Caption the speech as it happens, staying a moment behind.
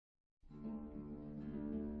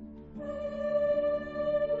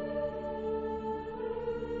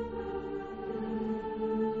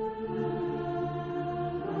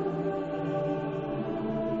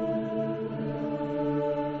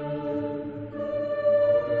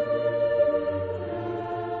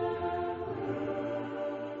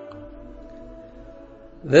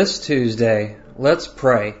This Tuesday, let's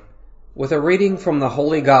pray with a reading from the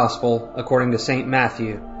Holy Gospel according to St.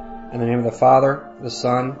 Matthew, in the name of the Father, the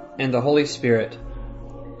Son, and the Holy Spirit.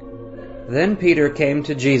 Then Peter came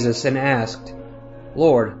to Jesus and asked,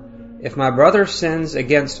 "Lord, if my brother sins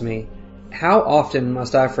against me, how often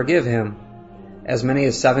must I forgive him? As many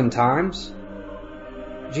as 7 times?"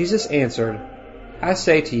 Jesus answered, "I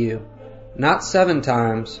say to you, not 7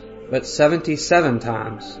 times, but 77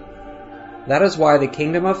 times. That is why the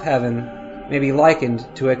kingdom of heaven may be likened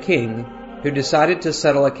to a king who decided to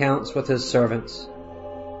settle accounts with his servants.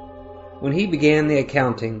 When he began the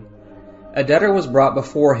accounting, a debtor was brought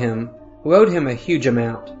before him who owed him a huge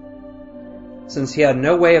amount. Since he had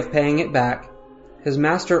no way of paying it back, his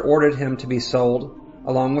master ordered him to be sold,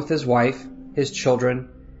 along with his wife, his children,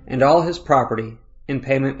 and all his property, in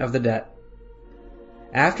payment of the debt.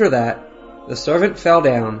 After that, the servant fell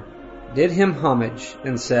down, did him homage,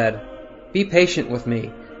 and said, 'Be patient with me,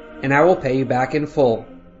 and I will pay you back in full.'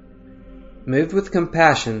 Moved with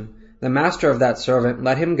compassion, the master of that servant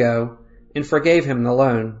let him go and forgave him the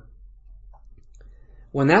loan.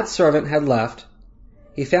 When that servant had left,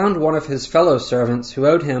 he found one of his fellow servants who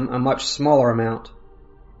owed him a much smaller amount.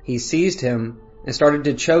 He seized him and started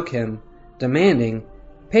to choke him, demanding,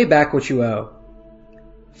 'Pay back what you owe.'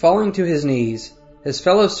 Falling to his knees, his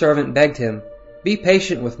fellow servant begged him, 'Be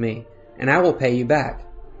patient with me, and I will pay you back.'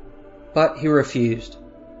 But he refused.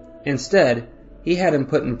 Instead, he had him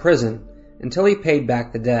put in prison until he paid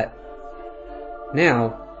back the debt.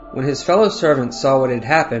 Now, when his fellow servants saw what had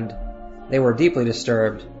happened, they were deeply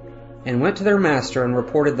disturbed, and went to their master and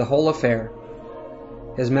reported the whole affair.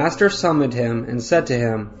 His master summoned him and said to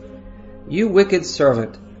him, 'You wicked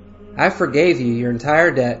servant, I forgave you your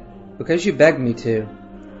entire debt because you begged me to.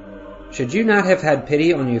 Should you not have had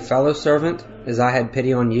pity on your fellow servant as I had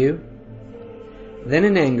pity on you?' Then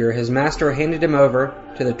in anger his master handed him over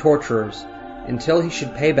to the torturers until he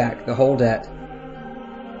should pay back the whole debt.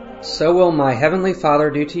 So will my heavenly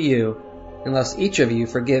Father do to you, unless each of you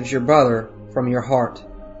forgives your brother from your heart."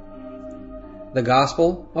 The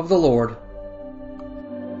Gospel of the Lord.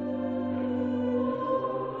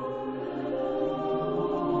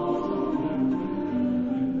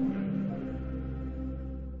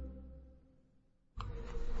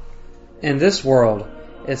 In this world,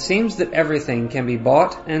 it seems that everything can be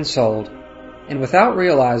bought and sold, and without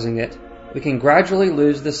realizing it, we can gradually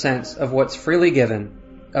lose the sense of what's freely given,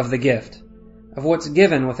 of the gift, of what's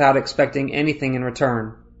given without expecting anything in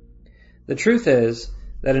return. The truth is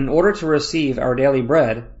that in order to receive our daily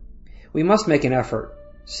bread, we must make an effort,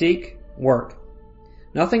 seek, work.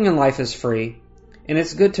 Nothing in life is free, and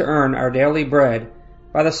it's good to earn our daily bread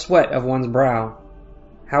by the sweat of one's brow.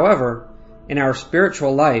 However, in our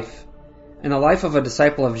spiritual life, in the life of a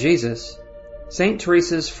disciple of Jesus, St.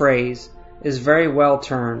 Teresa's phrase is very well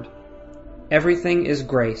turned. Everything is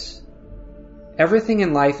grace. Everything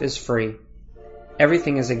in life is free.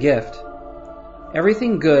 Everything is a gift.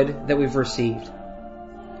 Everything good that we've received.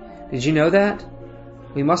 Did you know that?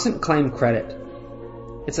 We mustn't claim credit.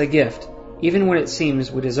 It's a gift, even when it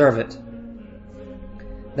seems we deserve it.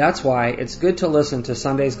 That's why it's good to listen to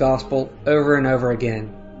Sunday's Gospel over and over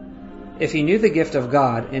again. If you knew the gift of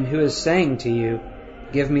God and who is saying to you,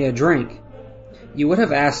 "Give me a drink," you would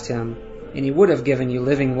have asked him, and he would have given you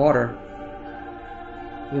living water.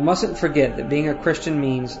 We mustn't forget that being a Christian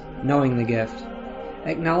means knowing the gift,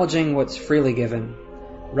 acknowledging what's freely given,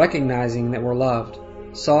 recognizing that we're loved,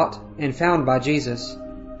 sought, and found by Jesus,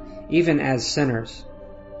 even as sinners.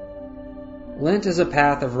 Lent is a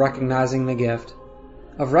path of recognizing the gift,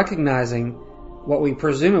 of recognizing what we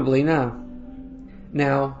presumably know.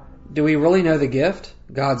 Now, do we really know the gift,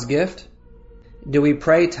 God's gift? Do we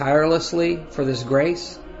pray tirelessly for this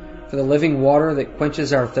grace, for the living water that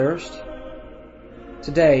quenches our thirst?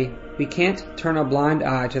 Today, we can't turn a blind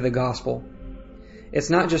eye to the gospel. It's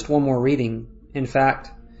not just one more reading. In fact,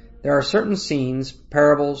 there are certain scenes,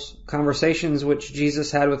 parables, conversations which Jesus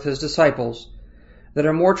had with his disciples that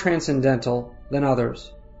are more transcendental than others,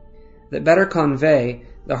 that better convey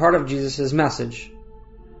the heart of Jesus' message.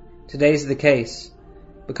 Today's the case,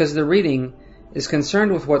 because the reading is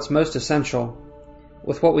concerned with what's most essential,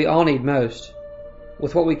 with what we all need most,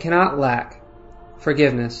 with what we cannot lack,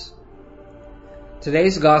 forgiveness.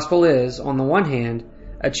 Today's gospel is, on the one hand,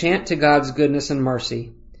 a chant to God's goodness and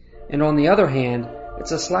mercy, and on the other hand,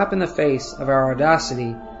 it's a slap in the face of our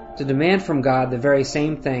audacity to demand from God the very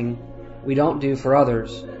same thing we don't do for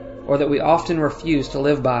others, or that we often refuse to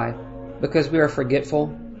live by because we are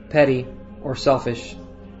forgetful, petty, or selfish.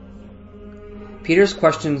 Peter's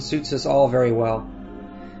question suits us all very well.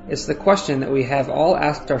 It's the question that we have all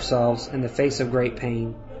asked ourselves in the face of great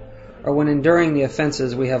pain. or when enduring the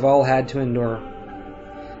offenses we have all had to endure.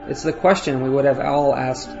 It's the question we would have all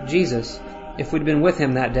asked Jesus if we'd been with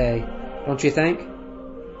him that day, don't you think?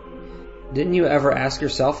 Didn't you ever ask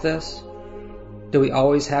yourself this? Do we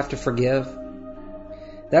always have to forgive?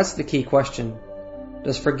 That's the key question.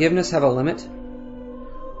 Does forgiveness have a limit?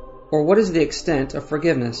 Or what is the extent of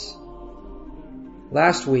forgiveness?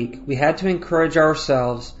 Last week, we had to encourage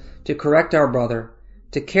ourselves to correct our brother,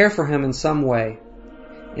 to care for him in some way.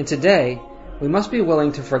 And today, we must be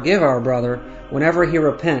willing to forgive our brother whenever he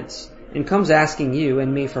repents and comes asking you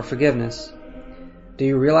and me for forgiveness. Do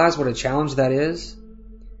you realize what a challenge that is?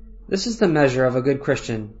 This is the measure of a good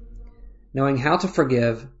Christian, knowing how to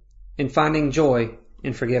forgive and finding joy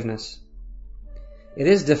in forgiveness. It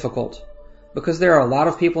is difficult, because there are a lot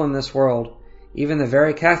of people in this world, even the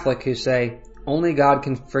very Catholic, who say, only God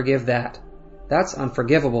can forgive that. That's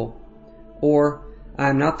unforgivable. Or, I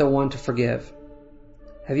am not the one to forgive.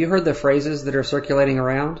 Have you heard the phrases that are circulating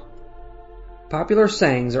around? Popular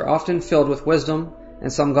sayings are often filled with wisdom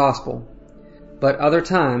and some gospel, but other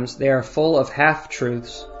times they are full of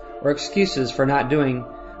half-truths or excuses for not doing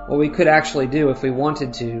what we could actually do if we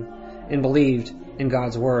wanted to and believed in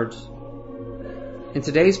God's words. In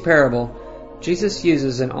today's parable, Jesus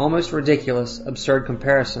uses an almost ridiculous, absurd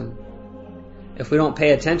comparison. If we don't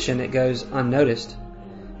pay attention, it goes unnoticed,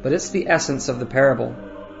 but it's the essence of the parable.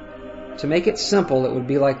 To make it simple, it would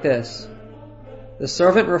be like this. The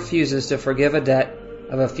servant refuses to forgive a debt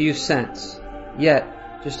of a few cents,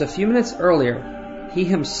 yet, just a few minutes earlier, he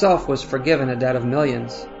himself was forgiven a debt of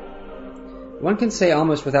millions. One can say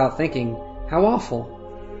almost without thinking, how awful!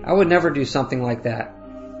 I would never do something like that.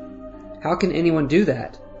 How can anyone do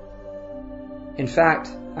that? In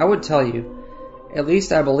fact, I would tell you, at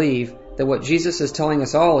least I believe, that what Jesus is telling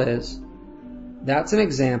us all is, that's an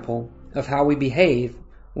example of how we behave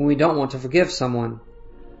when we don't want to forgive someone.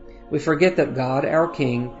 We forget that God, our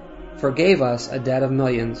King, forgave us a debt of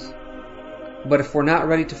millions. But if we're not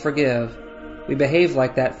ready to forgive, we behave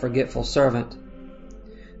like that forgetful servant.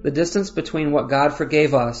 The distance between what God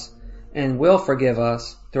forgave us and will forgive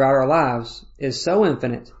us throughout our lives is so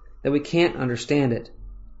infinite that we can't understand it.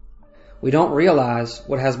 We don't realize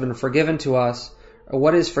what has been forgiven to us or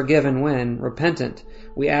what is forgiven when, repentant,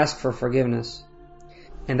 we ask for forgiveness.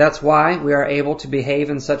 And that's why we are able to behave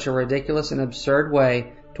in such a ridiculous and absurd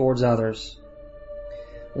way towards others.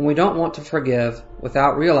 When we don't want to forgive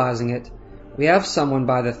without realizing it, we have someone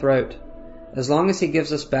by the throat, as long as he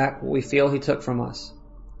gives us back what we feel he took from us.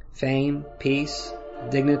 Fame, peace,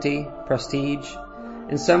 dignity, prestige,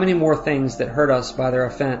 and so many more things that hurt us by their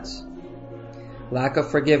offense. Lack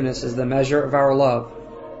of forgiveness is the measure of our love,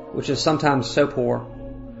 which is sometimes so poor.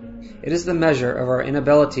 It is the measure of our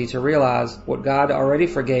inability to realize what God already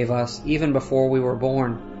forgave us even before we were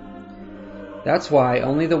born. That's why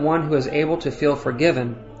only the one who is able to feel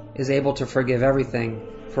forgiven is able to forgive everything,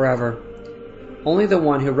 forever. Only the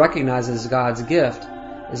one who recognizes God's gift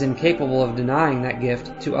is incapable of denying that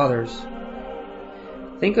gift to others.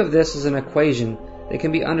 Think of this as an equation that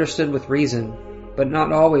can be understood with reason, but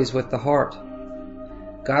not always with the heart.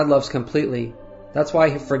 God loves completely. That's why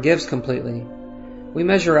He forgives completely. We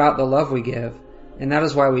measure out the love we give, and that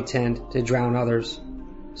is why we tend to drown others.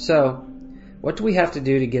 So, what do we have to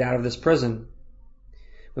do to get out of this prison?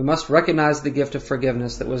 We must recognize the gift of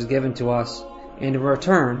forgiveness that was given to us, and in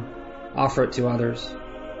return, offer it to others.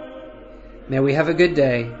 May we have a good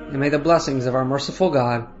day, and may the blessings of our merciful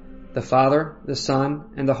God, the Father, the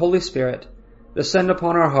Son, and the Holy Spirit descend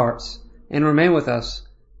upon our hearts and remain with us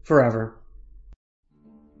forever.